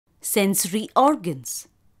sensory organs,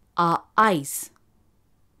 our eyes.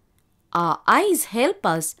 Our eyes help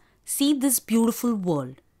us see this beautiful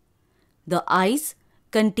world. The eyes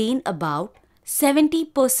contain about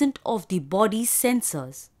 70% of the body's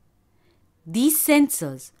sensors. These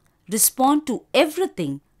sensors respond to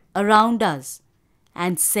everything around us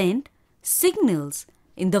and send signals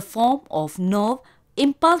in the form of nerve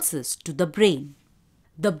impulses to the brain.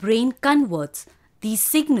 The brain converts these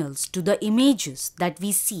signals to the images that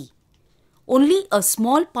we see. Only a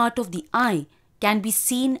small part of the eye can be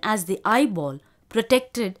seen as the eyeball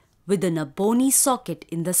protected within a bony socket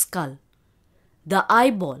in the skull. The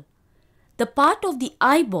eyeball. The part of the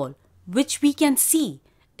eyeball which we can see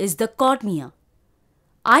is the cornea.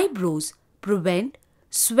 Eyebrows prevent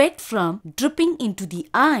sweat from dripping into the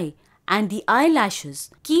eye and the eyelashes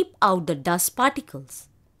keep out the dust particles.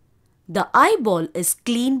 The eyeball is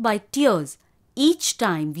cleaned by tears each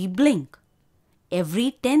time we blink,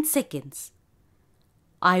 every 10 seconds.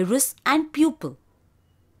 Iris and pupil.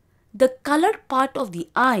 The colored part of the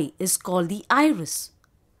eye is called the iris.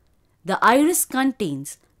 The iris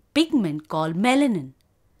contains pigment called melanin.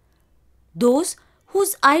 Those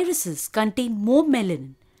whose irises contain more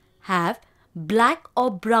melanin have black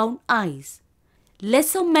or brown eyes.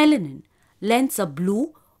 Lesser melanin lends a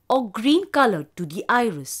blue or green color to the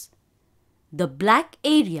iris. The black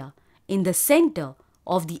area in the center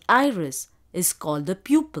of the iris is called the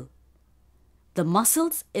pupil. The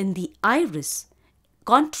muscles in the iris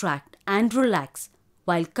contract and relax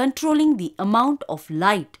while controlling the amount of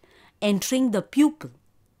light entering the pupil.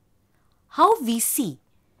 How we see.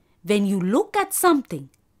 When you look at something,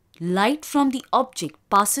 light from the object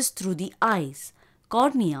passes through the eyes,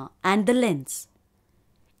 cornea and the lens.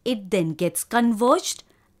 It then gets converged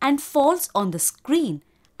and falls on the screen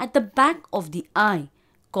at the back of the eye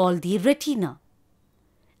called the retina.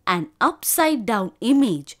 An upside down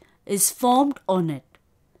image is formed on it.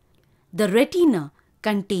 The retina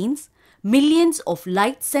contains millions of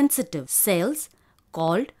light sensitive cells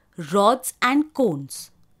called rods and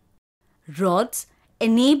cones. Rods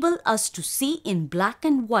enable us to see in black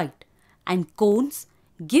and white, and cones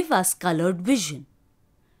give us colored vision.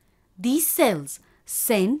 These cells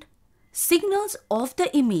send signals of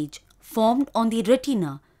the image formed on the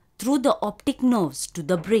retina through the optic nerves to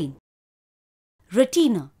the brain.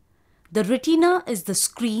 Retina. The retina is the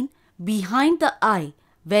screen behind the eye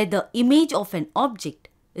where the image of an object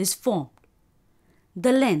is formed.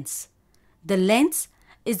 The lens. The lens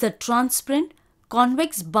is the transparent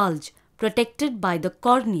convex bulge protected by the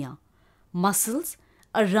cornea. Muscles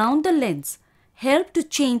around the lens help to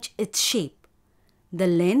change its shape. The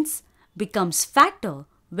lens becomes fatter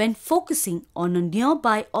when focusing on a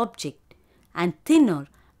nearby object and thinner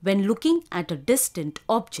when looking at a distant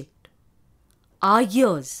object. Our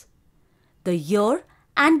ears. The ear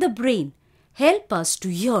and the brain help us to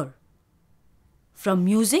hear. From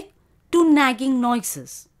music to nagging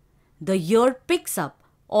noises, the ear picks up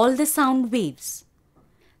all the sound waves.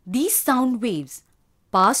 These sound waves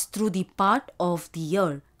pass through the part of the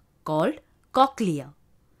ear called cochlea.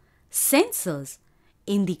 Sensors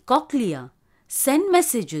in the cochlea send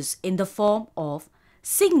messages in the form of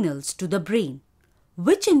signals to the brain,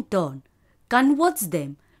 which in turn converts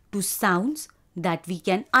them to sounds that we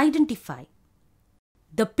can identify.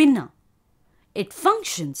 The pinna. It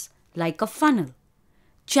functions like a funnel,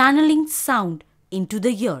 channeling sound into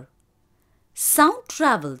the ear. Sound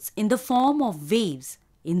travels in the form of waves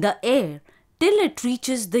in the air till it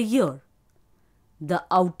reaches the ear, the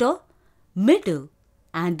outer, middle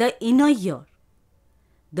and the inner ear.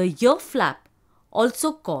 The ear flap,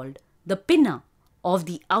 also called the pinna of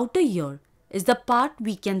the outer ear, is the part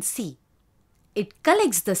we can see. It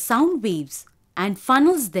collects the sound waves and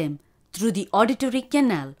funnels them through the auditory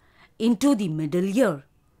canal into the middle ear.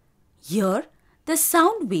 Here, the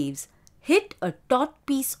sound waves hit a taut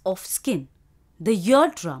piece of skin, the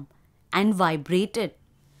eardrum, and vibrate it.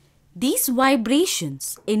 These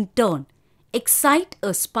vibrations, in turn, excite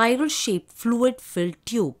a spiral-shaped fluid-filled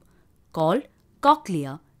tube called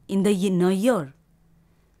cochlea in the inner ear.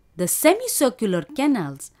 The semicircular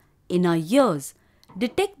canals in our ears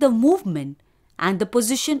detect the movement and the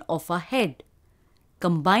position of our head.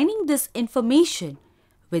 Combining this information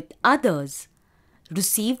with others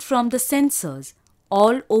received from the sensors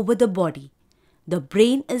all over the body, the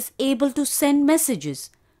brain is able to send messages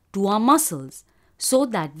to our muscles so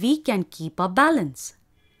that we can keep our balance.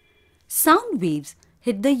 Sound waves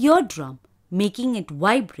hit the eardrum, making it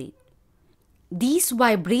vibrate. These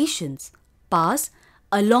vibrations pass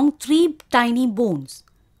along 3 tiny bones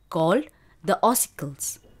called the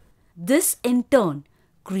ossicles. This in turn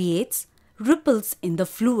creates ripples in the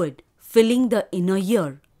fluid filling the inner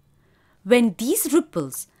ear. When these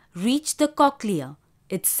ripples reach the cochlea,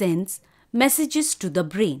 it sends messages to the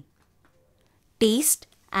brain. Taste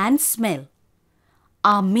and smell.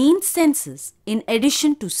 Our main senses, in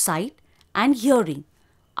addition to sight and hearing,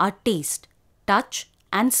 are taste, touch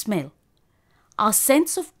and smell. Our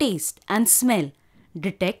sense of taste and smell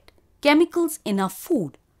detect chemicals in our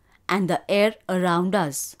food and the air around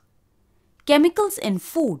us. Chemicals in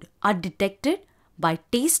food are detected by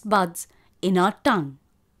taste buds in our tongue,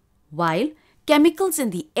 while chemicals in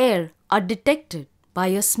the air are detected by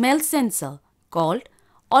a smell sensor called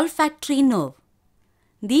olfactory nerve.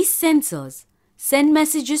 These sensors send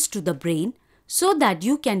messages to the brain so that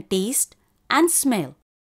you can taste and smell.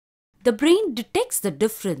 The brain detects the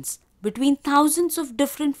difference between thousands of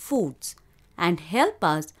different foods and help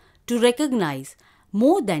us to recognize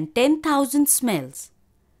more than 10,000 smells.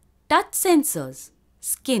 Touch sensors,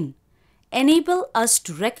 skin, enable us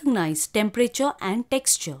to recognize temperature and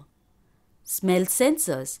texture. Smell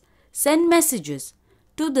sensors send messages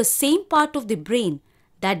to the same part of the brain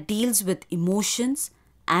that deals with emotions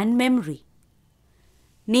and memory.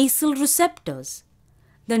 Nasal receptors.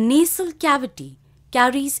 The nasal cavity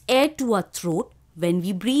carries air to our throat when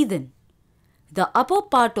we breathe in. The upper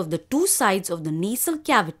part of the two sides of the nasal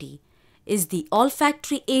cavity is the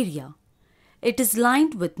olfactory area. It is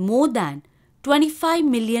lined with more than 25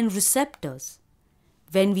 million receptors.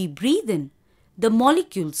 When we breathe in, the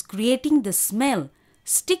molecules creating the smell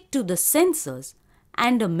stick to the sensors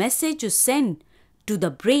and a message is sent to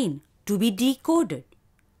the brain to be decoded.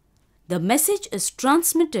 The message is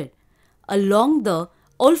transmitted along the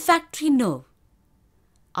olfactory nerve.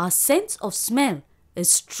 Our sense of smell is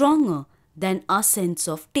stronger than our sense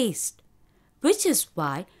of taste, which is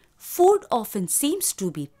why food often seems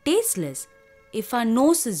to be tasteless if our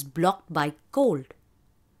nose is blocked by cold.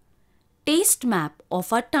 Taste map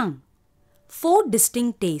of our tongue. 4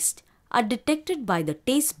 distinct tastes are detected by the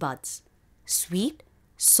taste buds: sweet,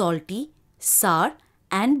 salty, sour,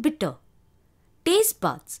 and bitter. Taste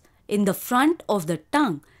buds in the front of the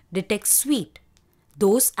tongue detect sweet.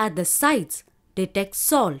 Those at the sides detect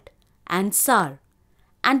salt and sour,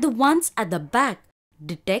 and the ones at the back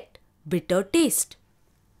detect bitter taste.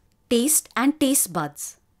 Taste and taste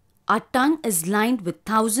buds. Our tongue is lined with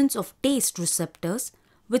thousands of taste receptors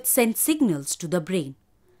which send signals to the brain.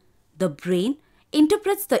 The brain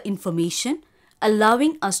interprets the information,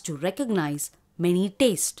 allowing us to recognize many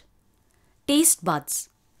tastes. Taste buds.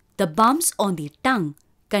 The bumps on the tongue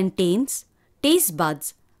contains taste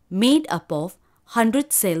buds made up of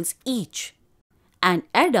 100 cells each. An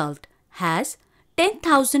adult has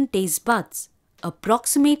 10,000 taste buds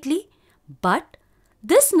approximately, but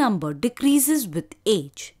this number decreases with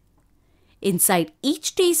age. Inside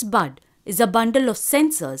each taste bud is a bundle of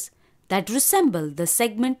sensors that resemble the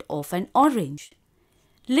segment of an orange.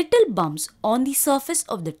 Little bumps on the surface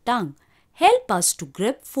of the tongue help us to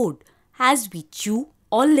grip food as we chew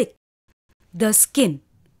or lick. The skin.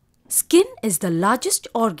 Skin is the largest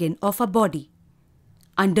organ of our body.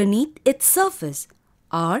 Underneath its surface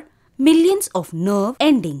are millions of nerve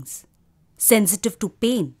endings, sensitive to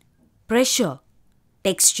pain, pressure,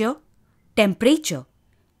 texture, temperature,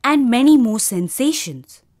 and many more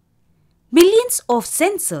sensations. Millions of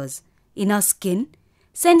sensors in our skin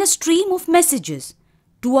send a stream of messages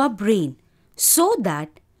to our brain so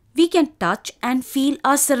that we can touch and feel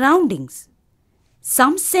our surroundings.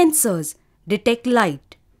 Some sensors detect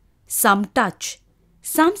light, some touch,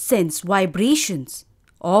 some sense vibrations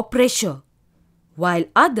or pressure, while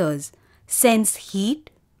others sense heat,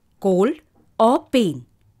 cold, or pain.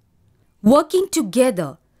 Working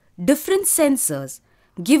together, different sensors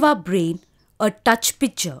give our brain a touch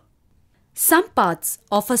picture. Some parts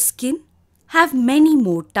of our skin have many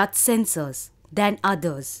more touch sensors than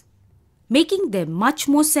others, making them much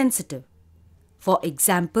more sensitive. For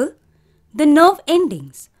example, the nerve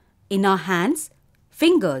endings in our hands,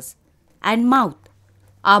 fingers, and mouth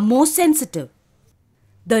are more sensitive.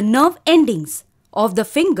 The nerve endings of the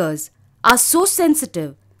fingers are so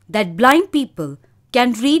sensitive that blind people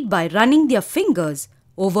can read by running their fingers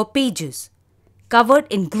over pages covered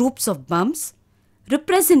in groups of bumps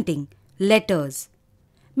representing letters.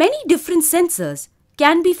 Many different sensors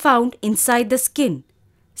can be found inside the skin.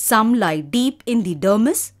 Some lie deep in the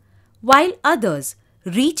dermis, while others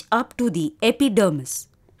reach up to the epidermis.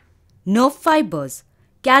 Nerve fibers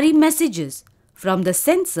carry messages from the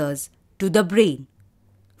sensors to the brain.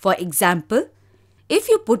 For example, if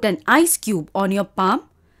you put an ice cube on your palm,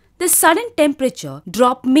 the sudden temperature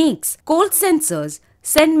drop makes cold sensors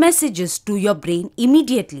send messages to your brain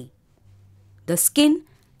immediately. The skin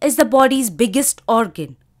is the body's biggest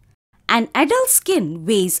organ. An adult skin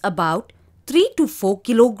weighs about 3 to 4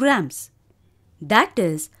 kilograms. That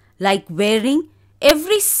is like wearing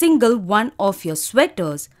every single one of your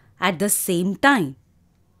sweaters at the same time.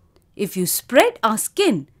 If you spread our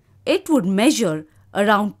skin, it would measure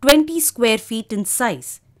around 20 square feet in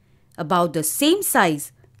size, about the same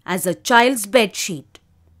size as a child's bed sheet.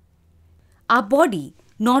 Our body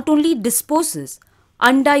not only disposes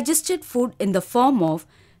undigested food in the form of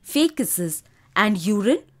feces and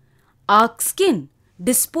urine, our skin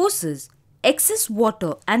disposes excess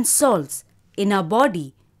water and salts in our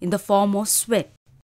body in the form of sweat.